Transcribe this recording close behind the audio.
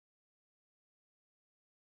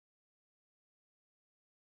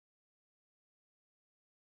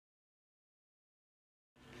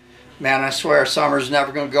man, I swear summer's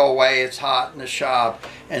never going to go away. It's hot in the shop.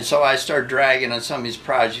 And so I start dragging on some of these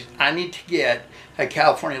projects. I need to get a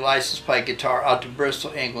California license plate guitar out to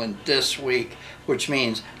Bristol, England this week, which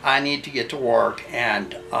means I need to get to work.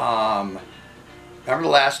 And remember the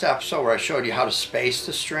last episode where I showed you how to space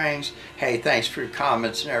the strings? Hey, thanks for your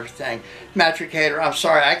comments and everything. Metric Hater, I'm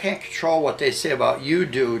sorry, I can't control what they say about you,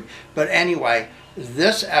 dude. But anyway,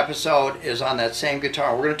 this episode is on that same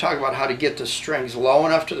guitar. We're going to talk about how to get the strings low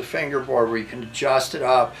enough to the fingerboard where you can adjust it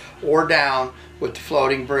up or down with the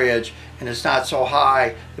floating bridge, and it's not so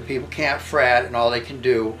high that people can't fret and all they can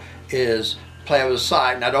do is play with the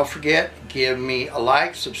slide. Now don't forget, give me a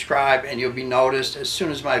like, subscribe, and you'll be noticed as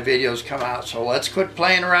soon as my videos come out. So let's quit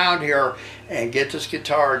playing around here and get this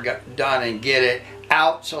guitar done and get it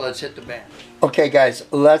out. So let's hit the band. Okay guys,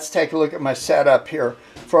 let's take a look at my setup here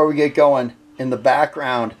before we get going. In the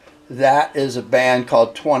background, that is a band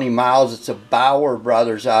called 20 Miles. It's a Bauer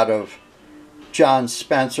Brothers out of John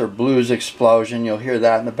Spencer Blues Explosion. You'll hear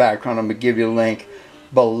that in the background. I'm going to give you a link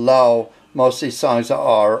below. Most of these songs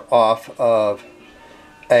are off of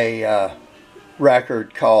a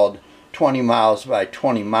record called 20 Miles by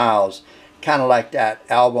 20 Miles. Kind of like that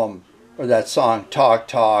album or that song Talk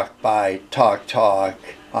Talk by Talk Talk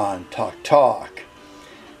on Talk Talk.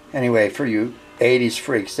 Anyway, for you 80s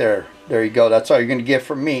freaks there you go. That's all you're going to get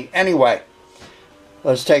from me. Anyway,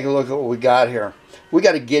 let's take a look at what we got here. We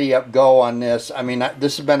got to giddy up go on this. I mean,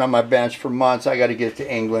 this has been on my bench for months. I got to get it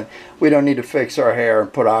to England. We don't need to fix our hair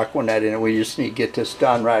and put Aquanet in it. We just need to get this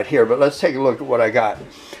done right here. But let's take a look at what I got.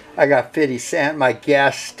 I got 50 Cent, my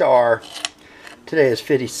guest star. Today is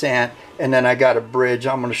 50 Cent. And then I got a bridge.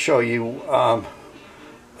 I'm going to show you.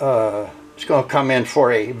 It's going to come in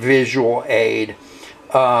for a visual aid.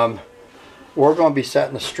 We're going to be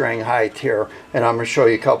setting the string height here, and I'm going to show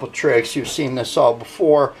you a couple tricks. You've seen this all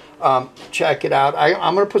before. Check it out.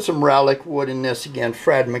 I'm going to put some relic wood in this again.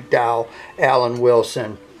 Fred McDowell, Alan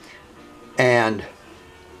Wilson, and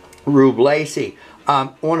Rube Lacey. I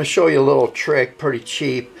want to show you a little trick, pretty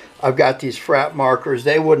cheap. I've got these fret markers.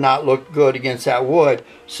 They would not look good against that wood,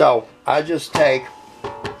 so I just take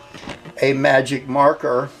a magic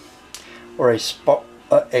marker or a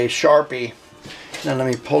Sharpie. Then let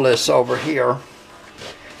me pull this over here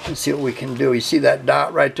and see what we can do. You see that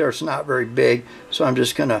dot right there? It's not very big, so I'm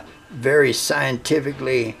just going to very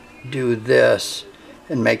scientifically do this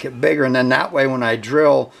and make it bigger. And then that way when I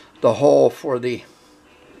drill the hole for the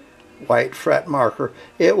white fret marker,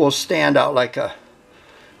 it will stand out like a,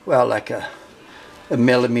 well, like a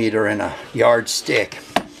millimeter in a yardstick.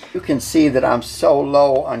 You can see that I'm so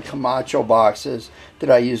low on Camacho boxes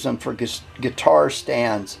that I use them for guitar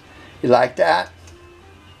stands. You like that?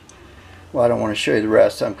 Well, I don't want to show you the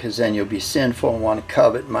rest of them because then you'll be sinful and want to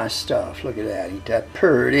covet my stuff. Look at that. Ain't that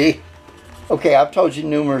pretty? Okay, I've told you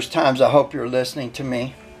numerous times, I hope you're listening to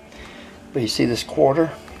me. But you see this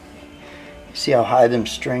quarter? You see how high them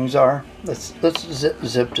strings are? Let's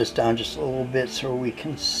zip this down just a little bit so we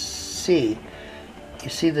can see. You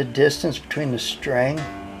see the distance between the string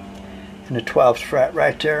and the 12th fret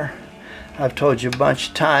right there? I've told you a bunch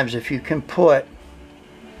of times, if you can put,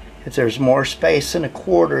 if there's more space than a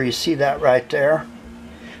quarter, you see that right there?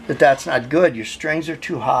 That's not good. Your strings are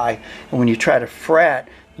too high. And when you try to fret,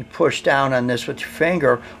 you push down on this with your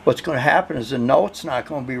finger, what's going to happen is the note's not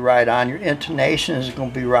going to be right on. Your intonation isn't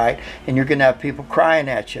going to be right. And you're going to have people crying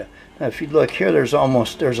at you. Now if you look here, there's a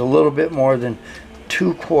little bit more than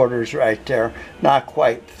 2 quarters right there. Not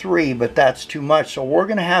quite 3, but that's too much. So we're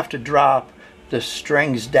going to have to drop the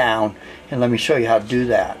strings down. And let me show you how to do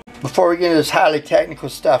that. Before we get into this highly technical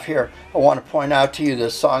stuff here, I want to point out to you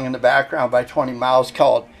this song in the background by 20 Miles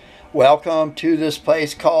called Welcome to This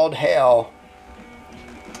Place Called Hell.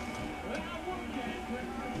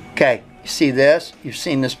 Okay, you see this? You've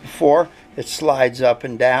seen this before. It slides up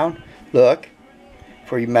and down. Look,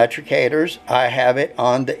 for you metric haters, I have it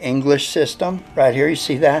on the English system. Right here, you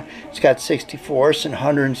see that? It's got 64ths and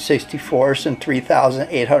 164ths and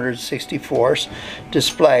 3,864ths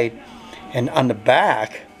displayed. And on the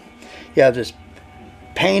back, you have this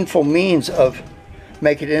painful means of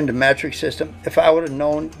making it into metric system. If I would have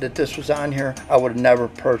known that this was on here, I would have never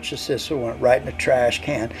purchased this. It went right in the trash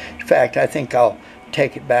can. In fact, I think I'll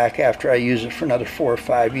take it back after I use it for another 4 or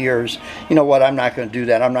 5 years. You know what? I'm not going to do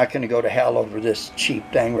that. I'm not going to go to hell over this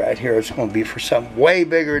cheap thing right here. It's going to be for something way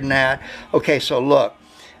bigger than that. Okay, so look.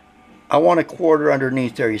 I want a quarter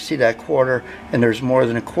underneath there. You see that quarter? And there's more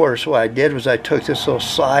than a quarter. So what I did was I took this little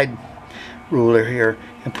slide ruler here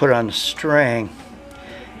and put it on the string,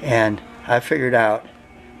 and I figured out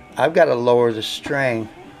I've got to lower the string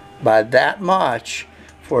by that much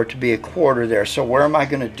for it to be a quarter there. So where am I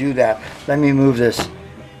going to do that? Let me move this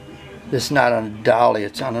This is not on a dolly,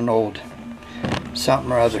 it's on an old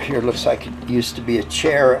something or other here. Looks like it used to be a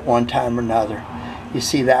chair at one time or another. You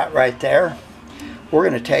see that right there? We're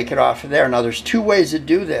going to take it off of there. Now there's two ways to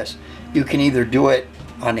do this. You can either do it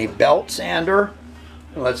on a belt sander.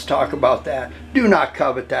 Let's talk about that. Do not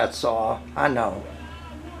covet that saw. I know.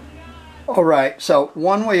 Alright, so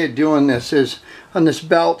one way of doing this is on this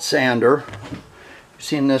belt sander. You've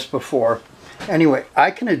seen this before. Anyway,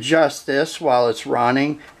 I can adjust this while it's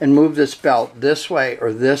running and move this belt this way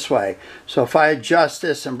or this way. So if I adjust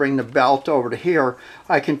this and bring the belt over to here,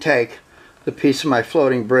 I can take the piece of my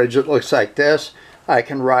floating bridge that looks like this. I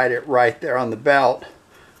can ride it right there on the belt,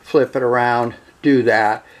 flip it around, do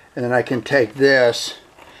that, and then I can take this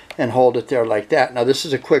and hold it there like that. Now this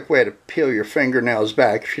is a quick way to peel your fingernails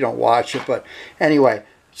back if you don't watch it, but anyway,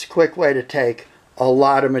 it's a quick way to take a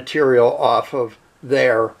lot of material off of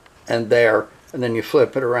there and there, and then you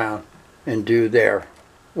flip it around and do there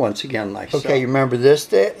once again like so. Okay, you remember this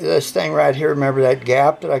thing right here? Remember that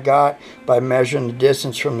gap that I got by measuring the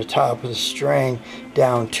distance from the top of the string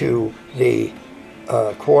down to the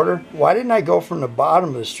quarter? Why didn't I go from the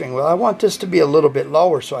bottom of the string? Well, I want this to be a little bit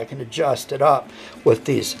lower so I can adjust it up with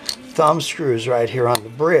these thumb screws right here on the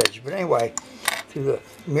bridge. But anyway, through the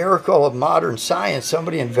miracle of modern science,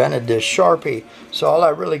 somebody invented this Sharpie. So all I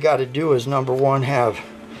really got to do is, number one, have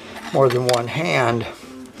more than one hand,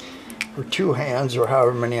 or two hands, or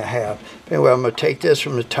however many I have. But anyway, I'm going to take this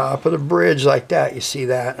from the top of the bridge like that. You see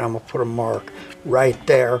that? And I'm going to put a mark right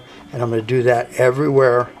there. And I'm going to do that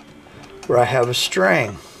everywhere where I have a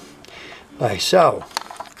string, like so.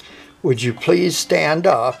 Would you please stand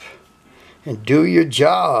up and do your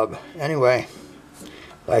job? Anyway,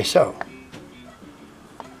 like so.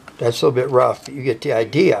 That's a little bit rough, but you get the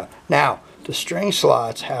idea. Now, the string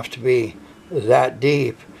slots have to be that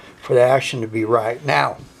deep for the action to be right.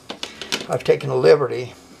 Now, I've taken a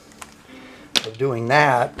liberty of doing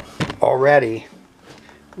that already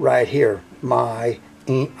right here.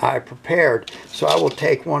 I prepared. So I will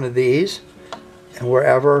take one of these, and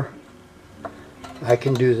wherever I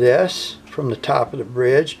can do this from the top of the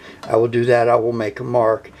bridge, I will do that. I will make a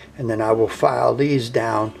mark, and then I will file these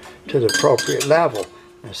down to the appropriate level.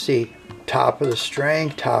 Now see, top of the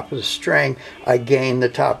string, I gain the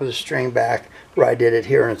top of the string back where I did it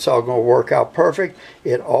here, and it's all going to work out perfect.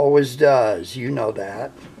 It always does. You know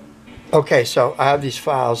that. Okay, so I have these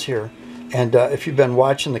files here. And if you've been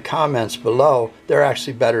watching the comments below, they're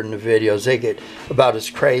actually better than the videos. They get about as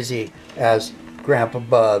crazy as Grandpa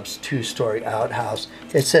Bub's two-story outhouse.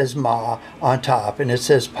 It says Ma on top, and it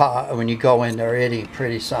says Pa, and when you go in there, it ain't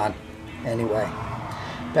pretty, son. Anyway,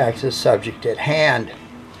 back to the subject at hand.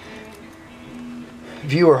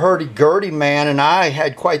 Viewer Hurdy-Gurdy Man and I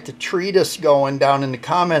had quite the treatise going down in the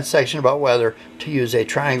comment section about whether to use a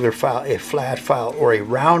triangular file, a flat file, or a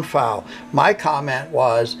round file. My comment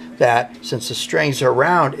was that since the strings are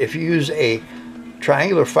round, if you use a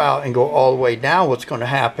triangular file and go all the way down, what's going to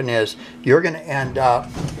happen is you're going to end up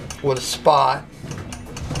with a spot.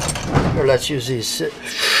 Here, let's use these.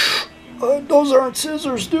 Those aren't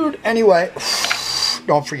scissors, dude. Anyway,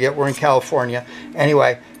 don't forget we're in California.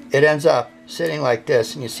 Anyway, it ends up sitting like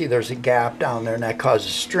this, and you see there's a gap down there, and that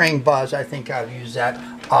causes string buzz. I think I've used that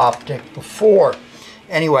optic before.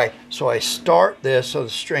 Anyway, so I start this so the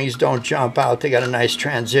strings don't jump out. They got a nice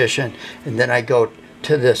transition, and then I go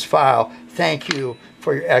to this file. Thank you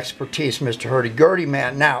for your expertise, Mr. Hurdy-Gurdy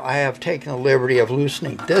Man. Now, I have taken the liberty of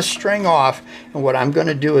loosening this string off, and what I'm going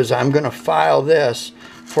to do is I'm going to file this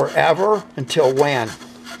forever until when?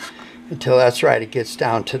 Until, that's right, it gets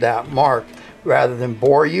down to that mark. Rather than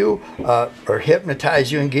bore you or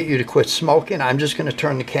hypnotize you and get you to quit smoking, I'm just going to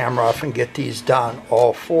turn the camera off and get these done,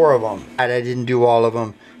 all four of them. I didn't do all of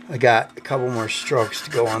them. I got a couple more strokes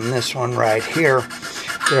to go on this one right here.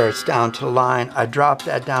 There, it's down to the line. I dropped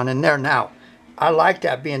that down in there. Now, I like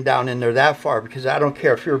that being down in there that far, because I don't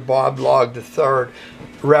care if you're Bob Log III,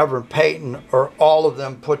 Reverend Peyton, or all of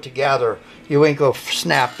them put together. You ain't going to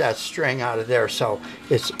snap that string out of there. So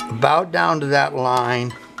it's about down to that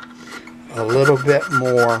line. A little bit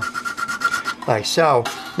more, like so.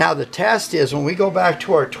 Now the test is when we go back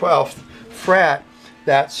to our 12th fret,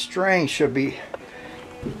 that string should be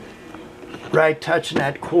right touching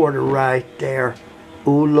that quarter right there.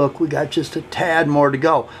 Ooh, look, we got just a tad more to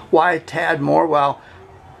go. Why a tad more? Well,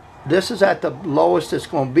 this is at the lowest it's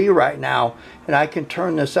going to be right now, and I can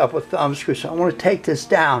turn this up with thumb screws. So I want to take this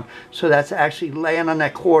down so that's actually laying on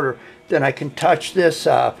that quarter. Then I can touch this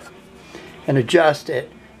up and adjust it,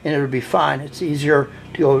 and it'll be fine. It's easier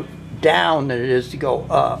to go down than it is to go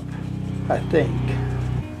up, I think.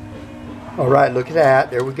 All right, look at that.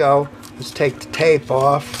 There we go. Let's take the tape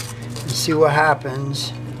off and see what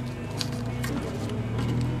happens.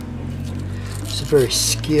 very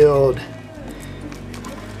skilled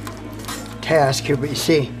task here, but you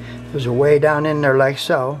see there's a way down in there like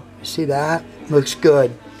so. You see that? Looks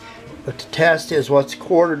good. But the test is, what's the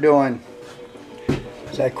quarter doing?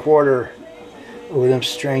 Is that quarter, or them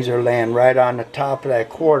strings are laying right on the top of that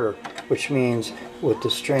quarter, which means with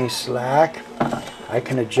the string slack, I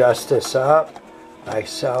can adjust this up like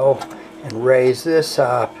so and raise this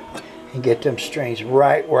up and get them strings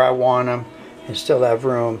right where I want them and still have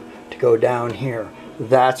room to go down here.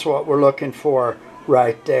 That's what we're looking for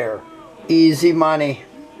right there. Easy money.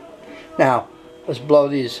 Now let's blow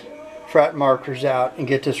these fret markers out and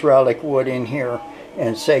get this relic wood in here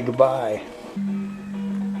and say goodbye.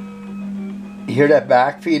 You hear that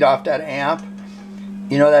back feed off that amp?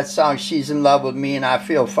 You know that song, She's in Love with Me and I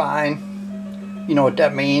Feel Fine? You know what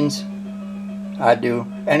that means? I do.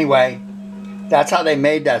 Anyway, that's how they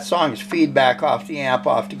made that song, is feedback off the amp,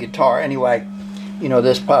 off the guitar. Anyway, you know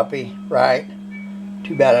this puppy, right?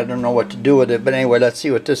 Too bad I don't know what to do with it. But anyway, let's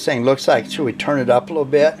see what this thing looks like. Should we turn it up a little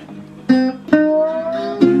bit?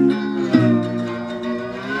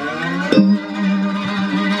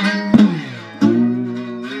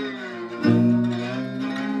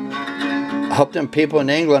 I hope them people in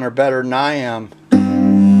England are better than I am.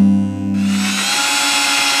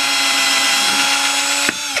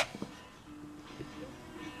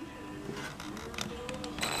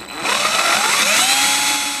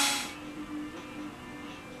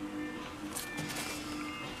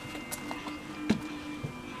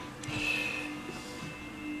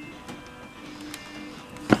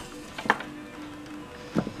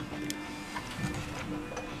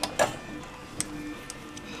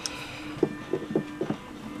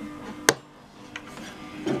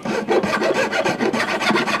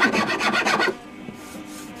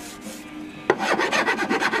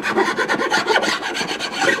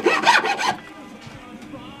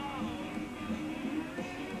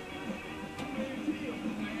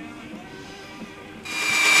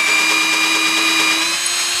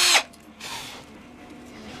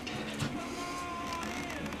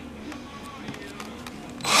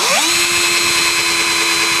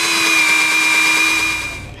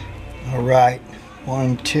 Right,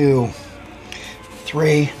 1, 2,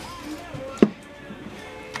 3.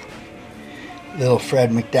 Little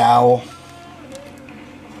Fred McDowell.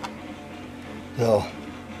 Little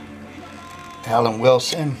Alan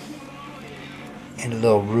Wilson. And a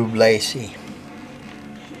little Rube Lacey.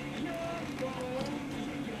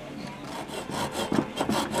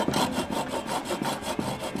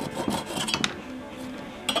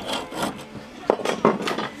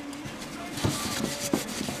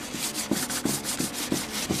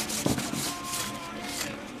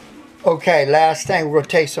 Okay, last thing, we're going to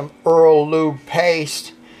take some Earl Lube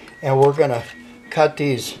paste and we're going to cut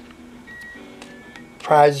these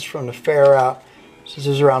prizes from the fair out. Since this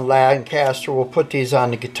is around Lancaster, we'll put these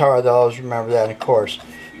on the guitar. They'll always remember that, and of course.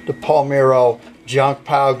 The Mero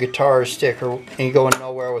Junkpile guitar sticker, ain't going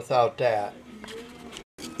nowhere without that.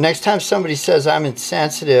 Next time somebody says I'm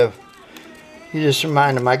insensitive, you just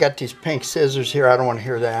remind them, I got these pink scissors here, I don't want to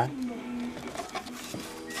hear that.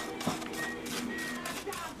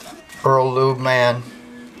 Earl Lube, man,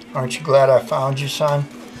 aren't you glad I found you, son?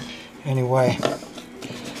 Anyway,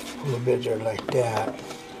 a little bit there like that.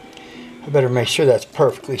 I better make sure that's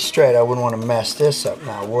perfectly straight. I wouldn't want to mess this up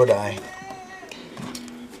now, would I?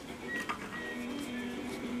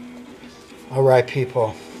 All right,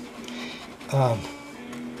 people. We'll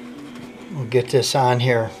get this on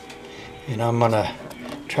here, and I'm going to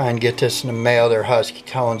try and get this in the mail. They're Husky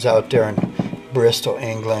Tones out there in Bristol,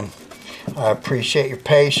 England. I appreciate your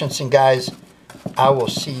patience, and guys, I will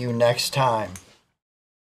see you next time.